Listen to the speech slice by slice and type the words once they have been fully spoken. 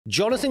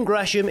Jonathan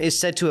Gresham is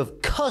said to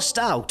have cussed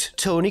out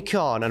Tony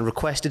Khan and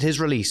requested his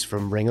release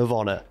from Ring of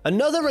Honor.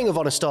 Another Ring of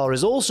Honor star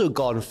is also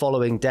gone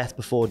following Death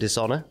Before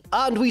Dishonor.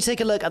 And we take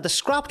a look at the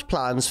scrapped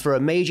plans for a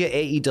major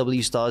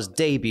AEW star's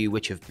debut,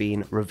 which have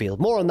been revealed.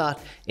 More on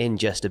that in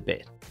just a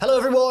bit. Hello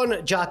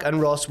everyone, Jack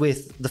and Ross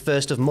with the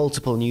first of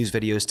multiple news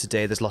videos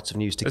today. There's lots of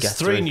news to get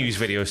through. There's 3 news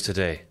videos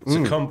today.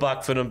 So come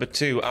back for number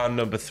 2 and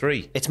number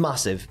 3. It's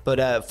massive.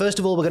 But first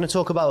of all, we're going to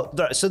talk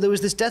about... So there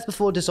was this Death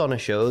Before Dishonor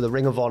show, the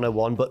Ring of Honor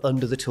one, but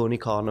under the Tony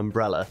Khan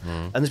umbrella.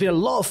 And there's been a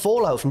lot of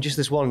fallout from just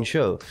this one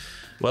show.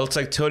 Well, it's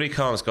like Tony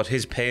Khan's got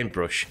his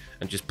paintbrush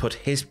and just put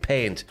his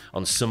paint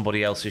on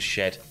somebody else's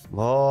shed.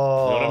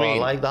 Oh, you know what I mean? I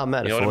like that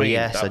metaphor. You know what I mean?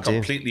 Yes, that I do.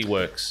 completely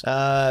works.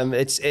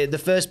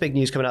 The first big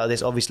news coming out of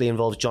this obviously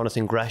involves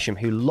Jonathan Gresham,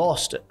 who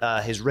lost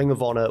his Ring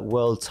of Honor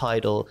world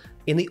title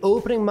in the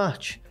opening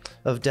match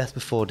of Death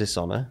Before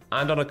Dishonor.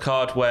 And on a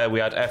card where we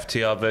had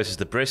FTR versus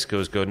the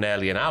Briscoes go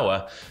nearly an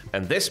hour,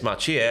 and this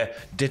match here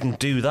didn't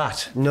do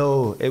that.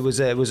 No, it was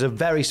a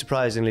very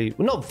surprisingly,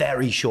 well, not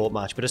very short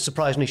match, but a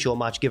surprisingly short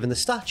match given the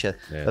stature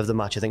of the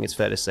match, I think it's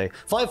fair to say.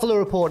 Fightful are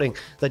reporting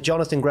that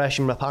Jonathan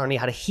Gresham apparently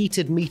had a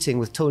heated meeting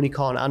with Tony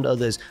Khan and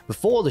others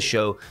before the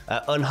show,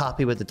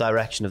 unhappy with the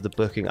direction of the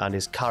booking and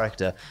his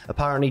character.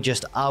 Apparently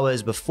just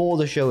hours before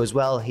the show as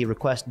well, he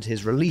requested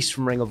his release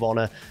from Ring of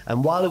Honor,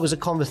 and while it was a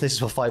conversation, this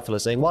is what Fightful are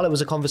saying, while it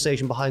was a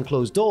conversation behind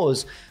closed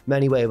doors,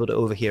 many were able to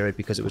overhear it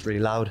because it was really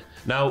loud.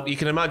 Now, you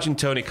can imagine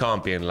Tony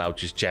Khan being loud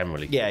just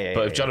generally.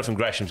 But if Jonathan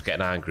Gresham's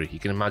getting angry, you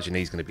can imagine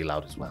he's going to be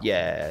loud as well.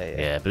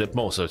 Yeah, but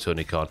more so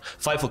Tony Khan.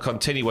 Fightful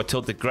continue. We're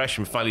told that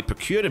Gresham finally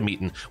procured a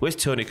meeting with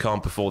Tony Khan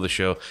before the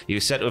show. He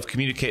was said to have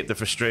communicated the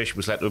frustration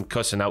was led to him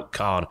cussing out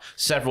Khan.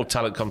 Several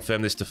talent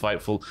confirmed this to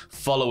Fightful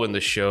following the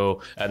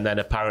show, and then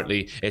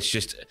apparently it's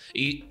just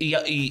he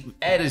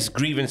aired his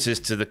grievances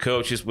to the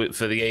coaches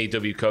for the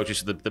AEW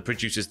coaches, the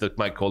producers that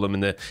might call them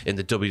in the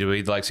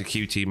WWE, the likes of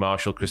QT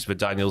Marshall, Christopher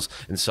Daniels,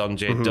 and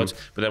Sanjay Dutt,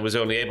 but then was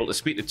only able to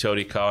speak to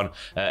Tony Khan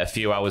a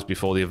few hours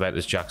before the event,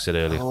 as Jack said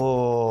earlier.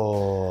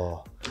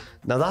 Oh,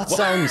 now that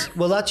sounds,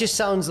 well, that just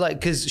sounds like,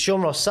 because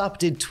Sean Ross Sapp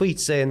did tweet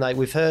saying, like,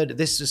 we've heard,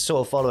 this is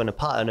sort of following a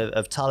pattern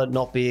of talent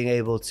not being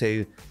able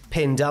to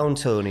pin down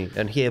Tony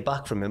and hear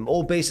back from him.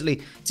 Or basically,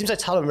 it seems like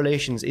talent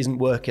relations isn't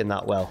working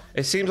that well.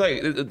 It seems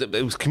like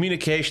it was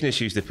communication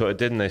issues they put it,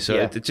 didn't they? So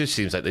it just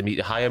seems like they need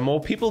to hire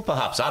more people,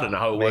 perhaps. I don't know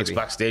how it works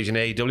backstage in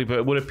AEW, but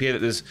it would appear that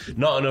there's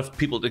not enough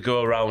people to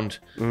go around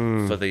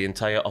for the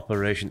entire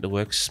operation to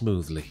work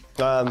smoothly.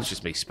 That's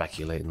just me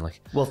speculating.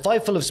 Well,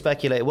 Fightful have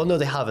speculated. Well, no,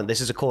 they haven't.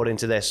 This is according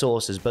to their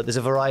sources, but there's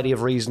a variety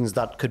of reasons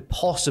that could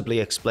possibly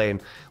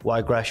explain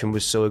why Gresham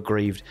was so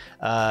aggrieved.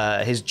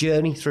 His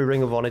journey through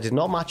Ring of Honor did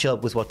not match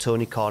up with what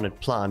Tony Khan had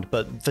planned,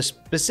 but for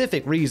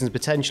specific reasons,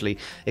 potentially,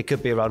 it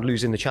could be around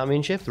losing the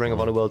championship, the Ring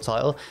of Honor World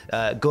title,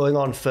 going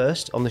on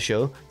first on the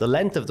show, the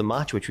length of the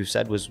match, which we've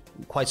said was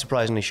quite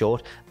surprisingly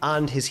short,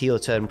 and his heel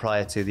turn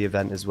prior to the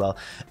event as well.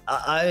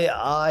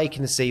 I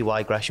can see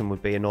why Gresham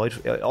would be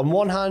annoyed. On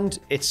one hand,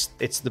 it's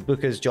the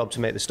booker's job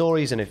to make the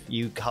stories, and if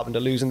you happen to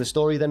lose in the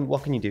story, then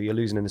what can you do? You're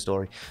losing in the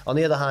story. On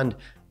the other hand,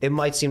 it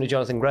might seem to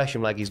Jonathan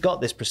Gresham like he's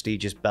got this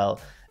prestigious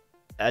belt,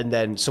 and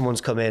then someone's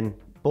come in,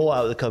 bought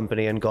out the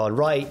company and gone,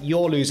 right,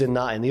 you're losing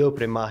that in the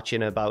opening match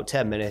in about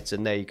 10 minutes,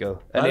 and there you go.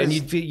 And then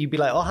you'd be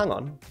like, oh, hang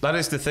on. That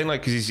is the thing, like,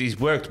 because he's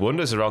worked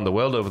wonders around the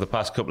world over the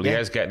past couple of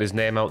years, getting his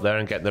name out there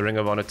and getting the Ring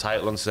of Honor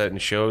title on certain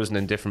shows and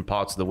in different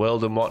parts of the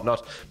world and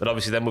whatnot. But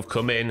obviously then we've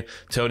come in,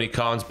 Tony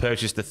Khan's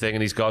purchased the thing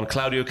and he's gone,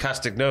 Claudio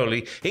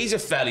Castagnoli, he's a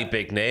fairly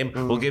big name,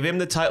 we'll give him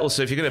the title.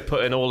 So if you're going to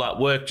put in all that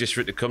work just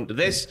for it to come to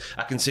this,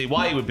 I can see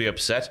why he would be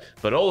upset,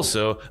 but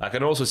also, I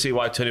can also see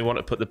why Tony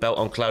wanted to put the belt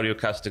on Claudio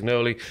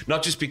Castagnoli,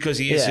 not just because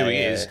he is who he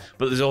is,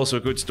 but there's also a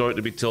good story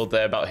to be told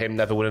there about him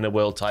never winning a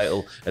world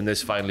title and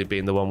this finally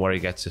being the one where he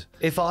gets it.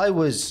 If I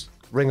was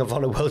Ring of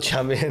Honor World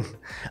Champion,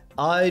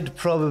 I'd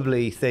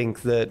probably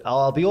think that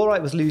I'll be all right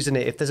with losing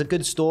it if there's a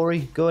good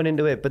story going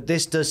into it, but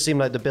this does seem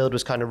like the build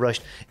was kind of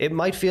rushed. It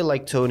might feel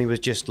like Tony was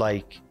just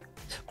like,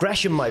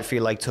 Gresham might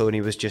feel like Tony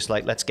was just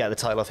like, let's get the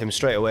title off him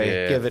straight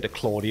away, give it to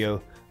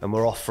Claudio, and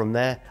we're off from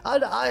there.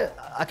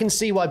 I can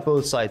see why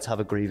both sides have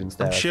a grievance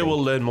there. I'm sure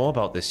we'll learn more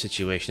about this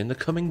situation in the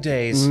coming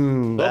days.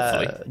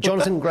 Hopefully.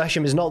 Jonathan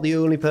Gresham is not the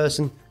only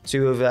person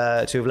to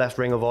have left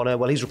Ring of Honor.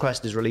 Well, he's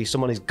requested his release.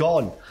 Someone is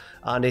gone.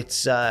 And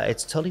it's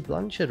Tully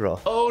Blanchard,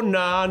 Ross. Oh,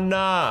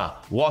 nah.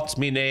 What's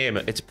me name?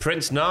 It's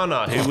Prince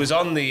Nana, who was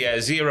on the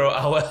 0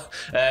 hour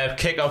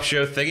kickoff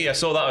show thingy. I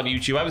saw that on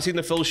YouTube. I haven't seen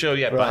the full show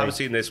yet, but I haven't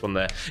seen this one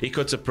there. He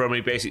cuts a promo.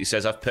 He basically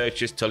says, I've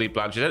purchased Tully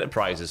Blanchard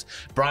Enterprises.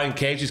 Brian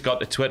Cage has got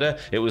to Twitter.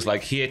 It was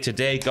like, here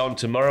today, gone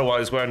tomorrow, while I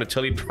was wearing a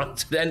Tully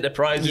Blanchard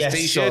Enterprises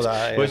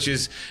t-shirt, which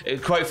is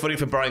quite funny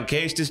for Brian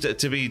Cage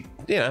to be,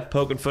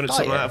 poking fun at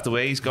something like that after the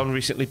way he's gone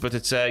recently. But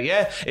it's,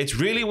 it's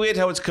really weird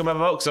how it's come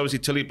about, because obviously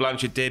Tully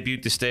Blanchard debuted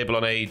the stable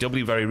on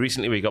AEW very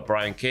recently. We got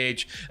Brian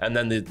Cage and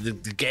then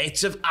the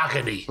Gates of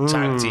Agony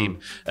tag team.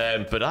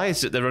 But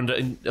they're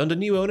under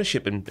new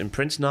ownership in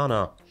Prince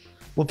Nana.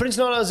 Well, Prince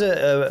Nana has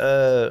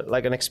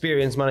like an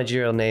experienced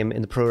managerial name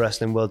in the pro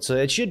wrestling world, so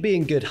it should be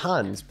in good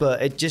hands.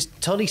 But it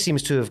just Tully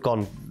seems to have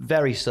gone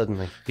very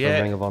suddenly from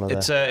Ring of Honor.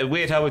 It's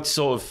weird how it's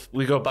sort of,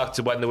 we go back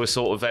to when there was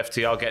sort of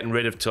FTR getting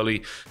rid of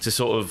Tully to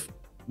sort of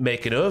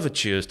making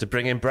overtures to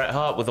bring in Bret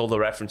Hart with all the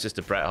references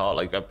to Bret Hart.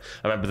 Like I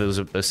remember there was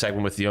a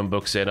segment with the Young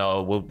Bucks saying,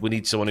 "Oh, well, we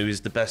need someone who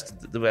is the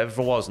best there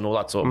ever was," and all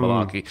that sort of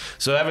malarkey.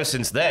 So ever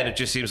since then, it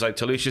just seems like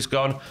Tully's just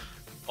gone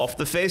off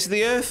the face of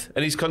the earth,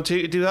 and he's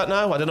continued to do that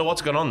now. I don't know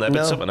what's going on there,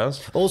 but something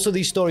else. Also,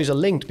 these stories are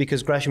linked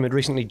because Gresham had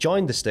recently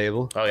joined the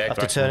stable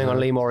after turning on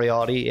Lee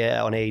Moriarty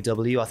on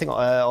AEW, I think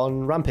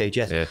on Rampage,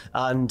 yes.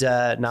 And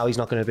now he's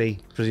not going to be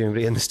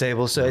presumably in the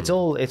stable, so it's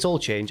all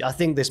changed. I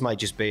think this might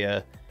just be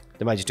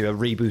they might just do a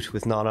reboot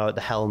with Nana at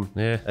the helm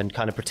and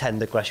kind of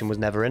pretend that Gresham was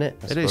never in it.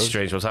 It is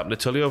strange what's happened to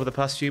Tully over the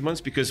past few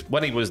months, because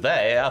when he was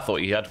there, I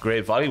thought he had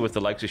great value with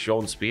the likes of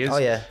Sean Spears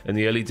in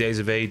the early days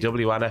of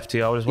AEW and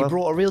FTR as well. He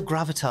brought a real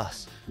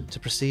gravitas to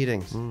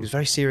proceedings. He was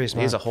very serious,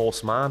 man. He's a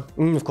horseman.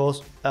 Of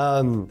course.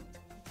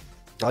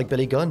 Like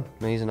Billy Gunn.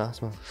 He's an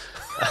ass man.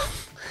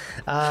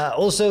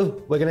 Also,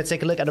 we're going to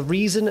take a look at a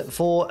reason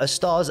for a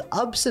star's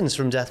absence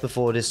from Death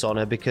Before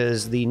Dishonor,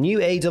 because the new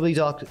AEW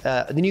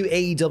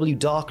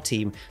Dark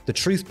team, the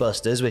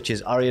Truthbusters, which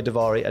is Arya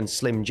Daivari and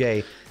Slim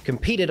J,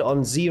 competed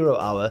on 0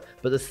 Hour,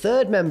 but the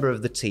third member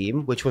of the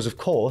team, which was of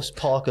course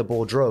Parker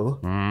Boudreaux,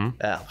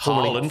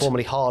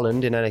 formerly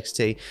Harland in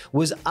NXT,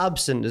 was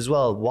absent as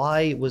well.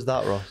 Why was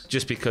that, Ross?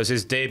 Just because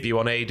his debut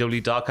on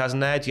AEW Dark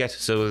hasn't aired yet,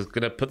 so we're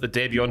going to put the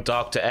debut on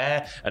Dark to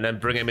air and then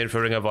bring him in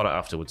for Ring of Honor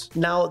afterwards.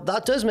 Now,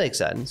 that does make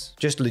sense,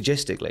 just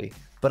logistically.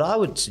 But I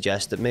would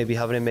suggest that maybe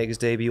having him make his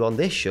debut on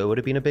this show would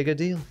have been a bigger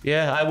deal.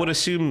 Yeah, I would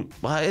assume.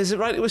 Is it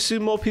right to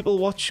assume more people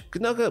watch?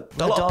 No,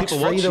 a lot of people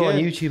watch on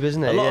YouTube,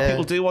 isn't it? A lot of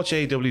people do watch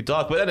AEW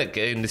Dark, but then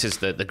again, this is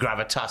the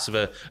gravitas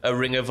of a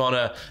Ring of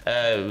Honor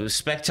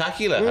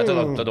spectacular. I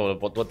don't know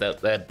what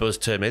their buzz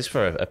term is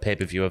for a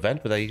pay-per-view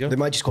event, but there you go. They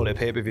might just call it a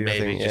pay-per-view.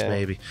 Maybe,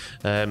 maybe.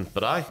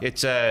 But I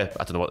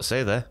don't know what to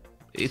say there.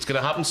 It's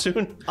going to happen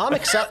soon. I'm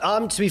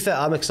excited. To be fair,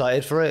 I'm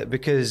excited for it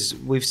because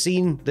we've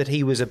seen that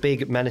he was a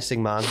big,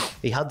 menacing man.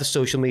 He had the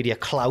social media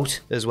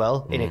clout as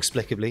well,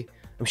 inexplicably.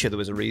 I'm sure there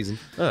was a reason.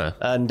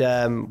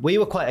 And we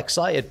were quite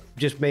excited,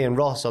 just me and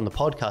Ross on the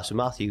podcast with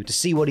Matthew, to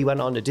see what he went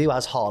on to do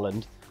as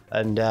Harland.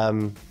 And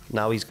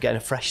now he's getting a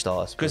fresh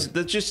start. Because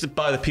just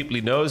by the people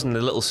he knows and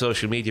the little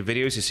social media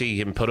videos you see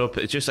him put up,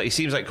 it's just like he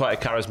seems like quite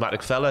a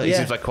charismatic fella. He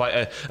seems like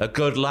quite a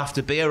good laugh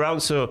to be around.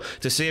 So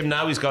to see him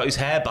now, he's got his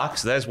hair back.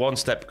 So there's one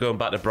step going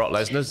back to Brock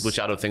Lesnar, which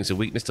I don't think is a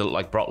weakness to look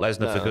like Brock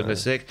Lesnar, for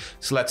goodness sake.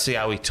 So let's see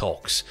how he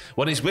talks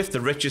when he's with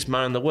the richest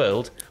man in the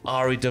world,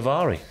 Arya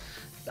Daivari.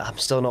 I'm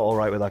still not all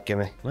right with that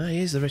gimmick. Well, he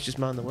is the richest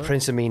man in the world.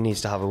 Prince Amin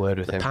needs to have a word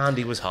with him. The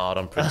pandy was hard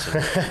on Prince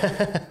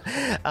Amin.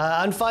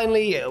 And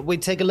finally, we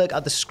take a look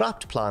at the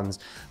scrapped plans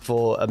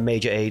for a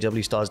major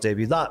AEW star's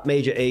debut. That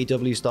major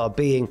AEW star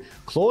being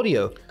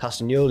Claudio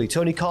Castagnoli.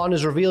 Tony Khan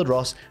has revealed,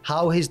 Ross,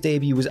 how his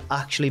debut was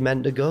actually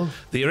meant to go.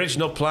 The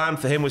original plan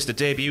for him was to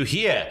debut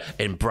here,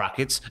 in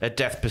brackets, at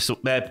Death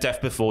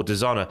Before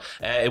Dishonor.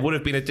 It would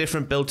have been a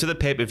different build to the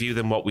pay-per-view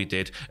than what we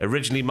did.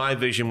 Originally, my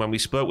vision when we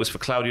spoke was for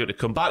Claudio to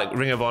come back at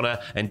Ring of Honor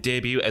and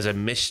debut as a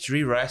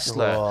mystery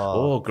wrestler.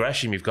 Oh,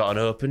 Gresham, you've got an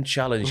open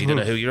challenge. You don't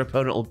know who your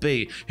opponent will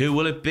be. Who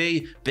will it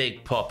be?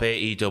 Big Pop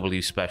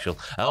AEW special.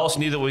 I also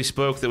knew that when we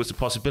spoke, there was a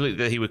possibility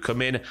that he would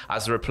come in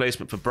as a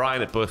replacement for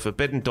Bryan at both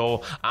Forbidden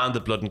Door and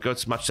the Blood and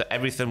Guts match, so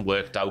everything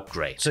worked out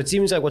great. So it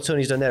seems like what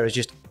Tony's done there is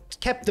just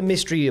kept the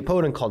mystery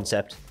opponent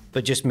concept,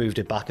 but just moved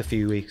it back a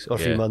few weeks or a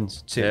few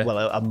months to,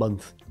 a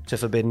month. To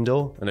Forbidden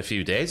Door. And a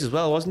few days as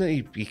well, wasn't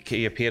it?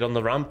 He appeared on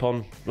the ramp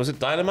on, was it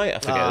Dynamite? I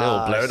forget.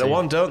 They'll blur into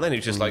one, don't they? And he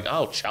was just like,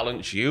 I'll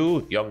challenge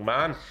you, young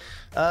man.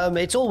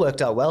 It's all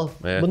worked out well.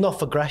 Well, not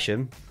for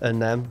Gresham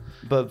and them,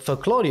 but for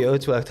Claudio,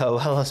 it's worked out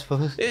well, I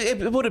suppose.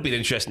 It would have been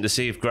interesting to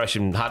see if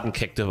Gresham hadn't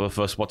kicked over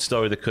for us, what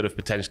story they could have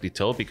potentially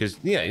told, because,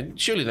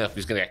 surely enough,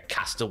 he's going to get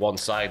cast to one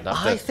side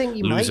after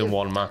losing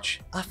one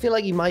match. I feel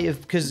like he might have,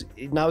 because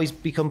now he's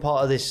become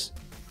part of this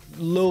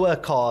lower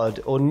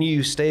card or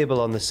new stable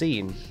on the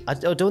scene. I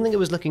don't think it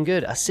was looking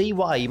good. I see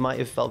why he might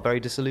have felt very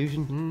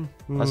disillusioned.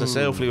 As I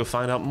say, hopefully we'll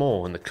find out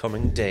more in the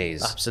coming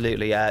days.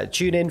 Absolutely.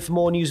 Tune in for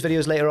more news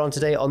videos later on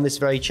today on this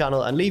very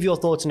channel, and leave your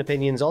thoughts and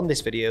opinions on this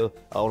video,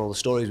 on all the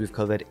stories we've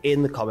covered,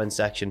 in the comments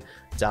section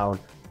down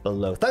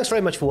below. Thanks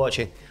very much for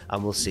watching,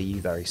 and we'll see you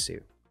very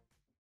soon.